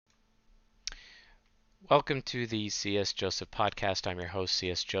Welcome to the C.S. Joseph podcast. I'm your host,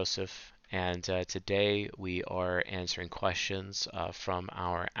 C.S. Joseph, and today we are answering questions from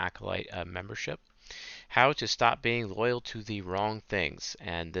our Acolyte membership. How to stop being loyal to the wrong things,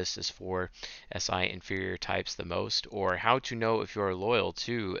 and this is for SI inferior types the most, or how to know if you're loyal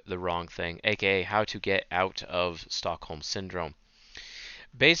to the wrong thing, aka how to get out of Stockholm Syndrome.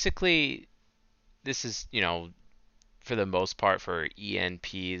 Basically, this is, for the most part for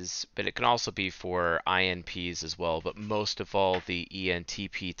ENPs, but it can also be for INPs as well, but most of all the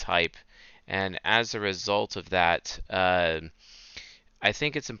ENTP type. And as a result of that, I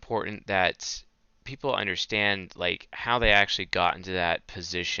think it's important that people understand like how they actually got into that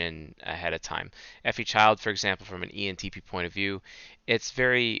position ahead of time. Effie Child, for example, from an ENTP point of view, it's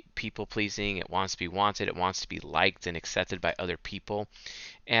very people pleasing. It wants to be wanted. It wants to be liked and accepted by other people.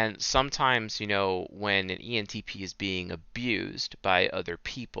 And sometimes, when an ENTP is being abused by other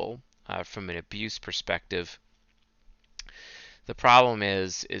people, from an abuse perspective, the problem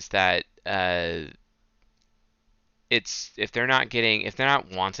is that it's if they're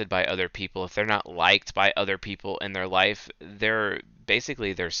not wanted by other people, if they're not liked by other people in their life, they're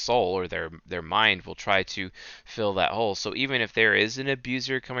basically their soul or their mind will try to fill that hole. So even if there is an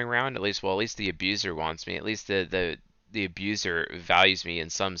abuser coming around, at least the abuser wants me. At least the abuser values me in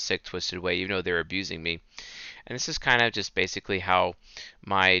some sick, twisted way, even though they're abusing me. And this is kind of just basically how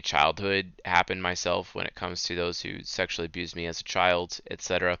my childhood happened myself when it comes to those who sexually abused me as a child,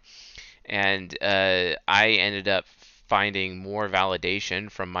 etc. And I ended up finding more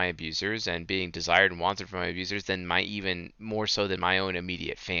validation from my abusers and being desired and wanted from my abusers than my even more so than my own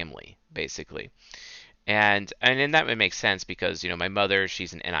immediate family, basically. And then that would make sense because my mother,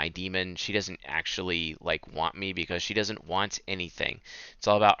 she's an NI demon. She doesn't actually like want me because she doesn't want anything. It's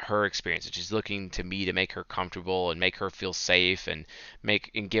all about her experience. She's looking to me to make her comfortable and make her feel safe and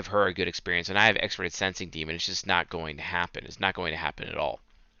give her a good experience. And I have expert sensing demon. It's just not going to happen. It's not going to happen at all.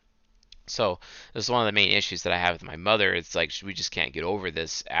 So this is one of the main issues that I have with my mother. It's like we just can't get over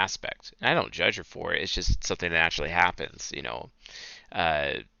this aspect. And I don't judge her for it. It's just something that naturally happens.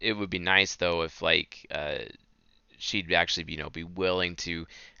 It would be nice though if she'd actually be willing to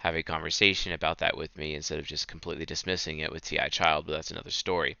have a conversation about that with me instead of just completely dismissing it with Ti Child. But that's another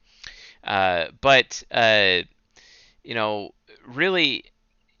story. But you know, really,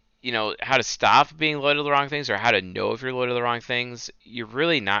 how to stop being loyal to the wrong things or how to know if you're loyal to the wrong things, you're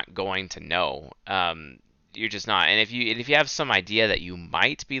really not going to know. You're just not. And if you have some idea that you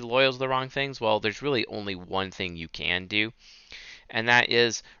might be loyal to the wrong things, well, there's really only one thing you can do, and that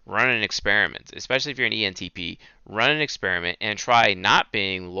is run an experiment. Especially if you're an ENTP, run an experiment and try not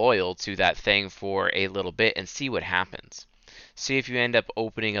being loyal to that thing for a little bit and see what happens. See if you end up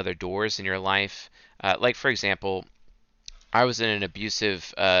opening other doors in your life. Like for example, I was in an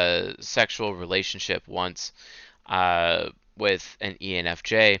abusive sexual relationship once with an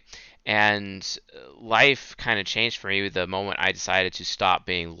ENFJ, and life kind of changed for me the moment I decided to stop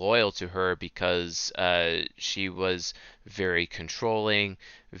being loyal to her because she was very controlling,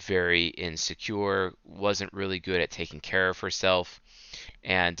 very insecure, wasn't really good at taking care of herself,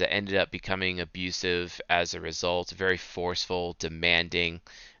 and ended up becoming abusive as a result, very forceful, demanding.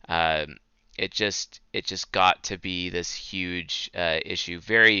 Um, it just got to be this huge issue.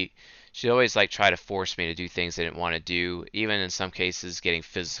 She'd always like try to force me to do things I didn't want to do, even in some cases getting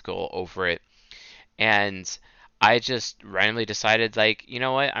physical over it. And I just randomly decided, like, you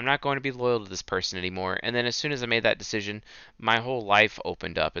know what, I'm not going to be loyal to this person anymore. And then as soon as I made that decision, my whole life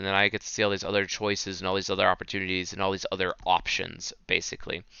opened up, and then I get to see all these other choices and all these other opportunities and all these other options,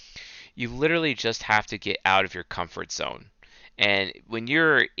 basically. You literally just have to get out of your comfort zone. And when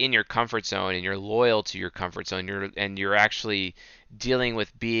you're in your comfort zone and you're loyal to your comfort zone, you're actually dealing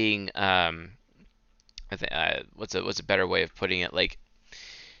with being what's a better way of putting it? Like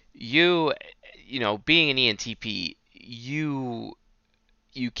you being an ENTP, you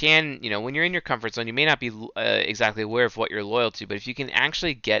can, when you're in your comfort zone, you may not be exactly aware of what you're loyal to, but if you can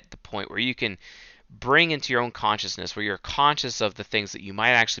actually get the point where you can bring into your own consciousness, where you're conscious of the things that you might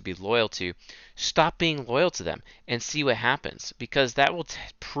actually be loyal to, stop being loyal to them and see what happens, because that will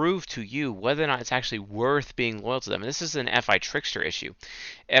prove to you whether or not it's actually worth being loyal to them. And this is an FI trickster issue.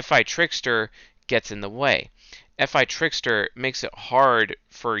 FI trickster gets in the way. FI trickster makes it hard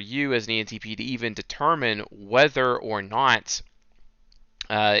for you as an ENTP to even determine whether or not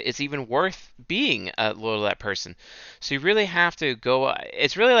it's even worth being loyal to that person. So you really have to go.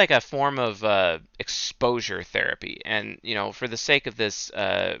 It's really like a form of exposure therapy. And for the sake of this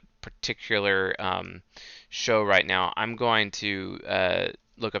particular show right now, I'm going to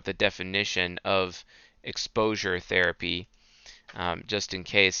look up the definition of exposure therapy, just in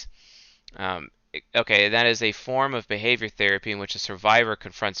case. Okay, that is a form of behavior therapy in which a survivor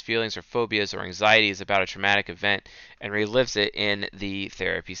confronts feelings or phobias or anxieties about a traumatic event and relives it in the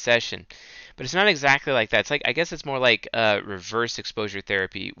therapy session. But it's not exactly like that. It's like, I guess it's more like reverse exposure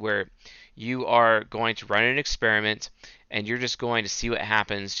therapy, where you are going to run an experiment and you're just going to see what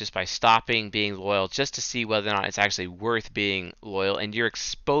happens just by stopping being loyal, just to see whether or not it's actually worth being loyal, and you're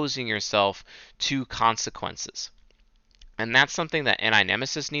exposing yourself to consequences. And that's something that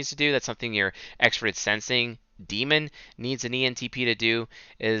Anti-Nemesis needs to do. That's something your expert at sensing demon needs an ENTP to do,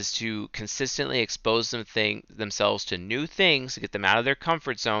 is to consistently expose themselves to new things to get them out of their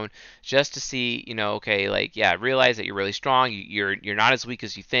comfort zone, just to see, okay, like, yeah, realize that you're really strong, you're not as weak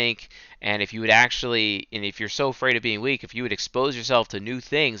as you think. And if you would actually, and if you're so afraid of being weak, if you would expose yourself to new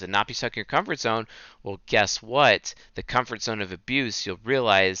things and not be stuck in your comfort zone, well, guess what? The comfort zone of abuse, you'll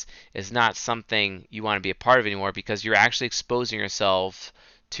realize, is not something you want to be a part of anymore, because you're actually exposing yourself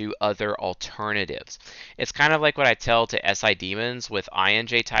to other alternatives. It's kind of like what I tell to SI demons with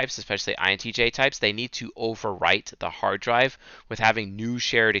INJ types, especially INTJ types. They need to overwrite the hard drive with having new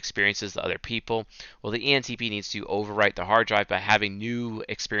shared experiences with other people. Well, the ENTP needs to overwrite the hard drive by having new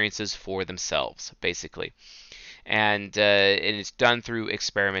experiences for themselves, basically. And it's done through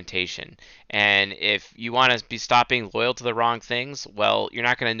experimentation. And if you want to be stopping loyal to the wrong things, well, you're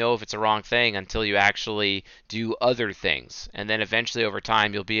not going to know if it's a wrong thing until you actually do other things. And then eventually, over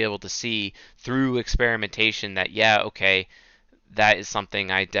time, you'll be able to see through experimentation that, yeah, okay, that is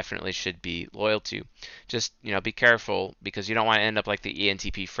something I definitely should be loyal to. Just, be careful, because you don't want to end up like the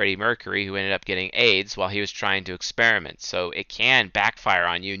ENTP Freddie Mercury, who ended up getting AIDS while he was trying to experiment. So it can backfire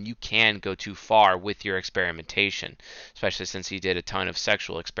on you, and you can go too far with your experimentation, especially since he did a ton of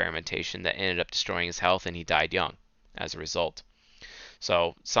sexual experimentation that ended up destroying his health, and he died young as a result.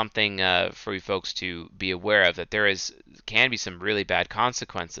 So something for you folks to be aware of, that can be some really bad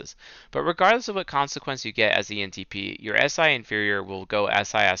consequences. But regardless of what consequence you get as the ENTP, your SI inferior will go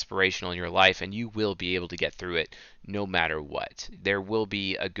SI aspirational in your life, and you will be able to get through it no matter what. There will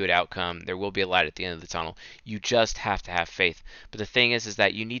be a good outcome. There will be a light at the end of the tunnel. You just have to have faith. But the thing is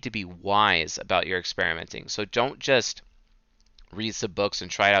that you need to be wise about your experimenting. So don't just read some books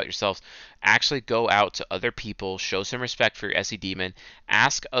and try it out yourselves. Actually go out to other people, show some respect for your SE demon,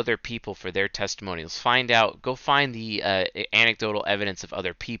 ask other people for their testimonials. Go find the anecdotal evidence of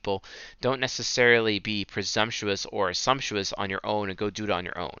other people. Don't necessarily be presumptuous or assumptuous on your own and go do it on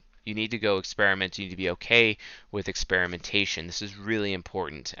your own. You need to go experiment. You need to be okay with experimentation. This is really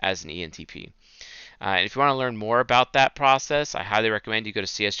important as an ENTP. And if you want to learn more about that process, I highly recommend you go to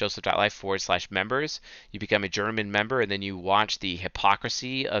csjoseph.life/members. You become a German member, and then you watch the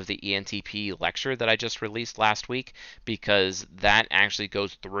hypocrisy of the ENTP lecture that I just released last week, because that actually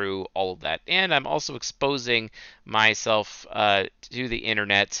goes through all of that. And I'm also exposing myself to the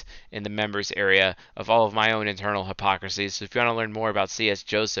internet in the members area of all of my own internal hypocrisies. So if you want to learn more about C.S.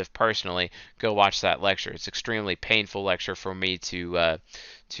 Joseph personally, go watch that lecture. It's an extremely painful lecture for me to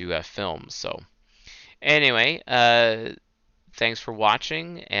film. So. Anyway, thanks for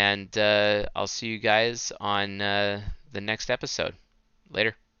watching, and I'll see you guys on the next episode.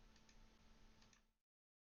 Later.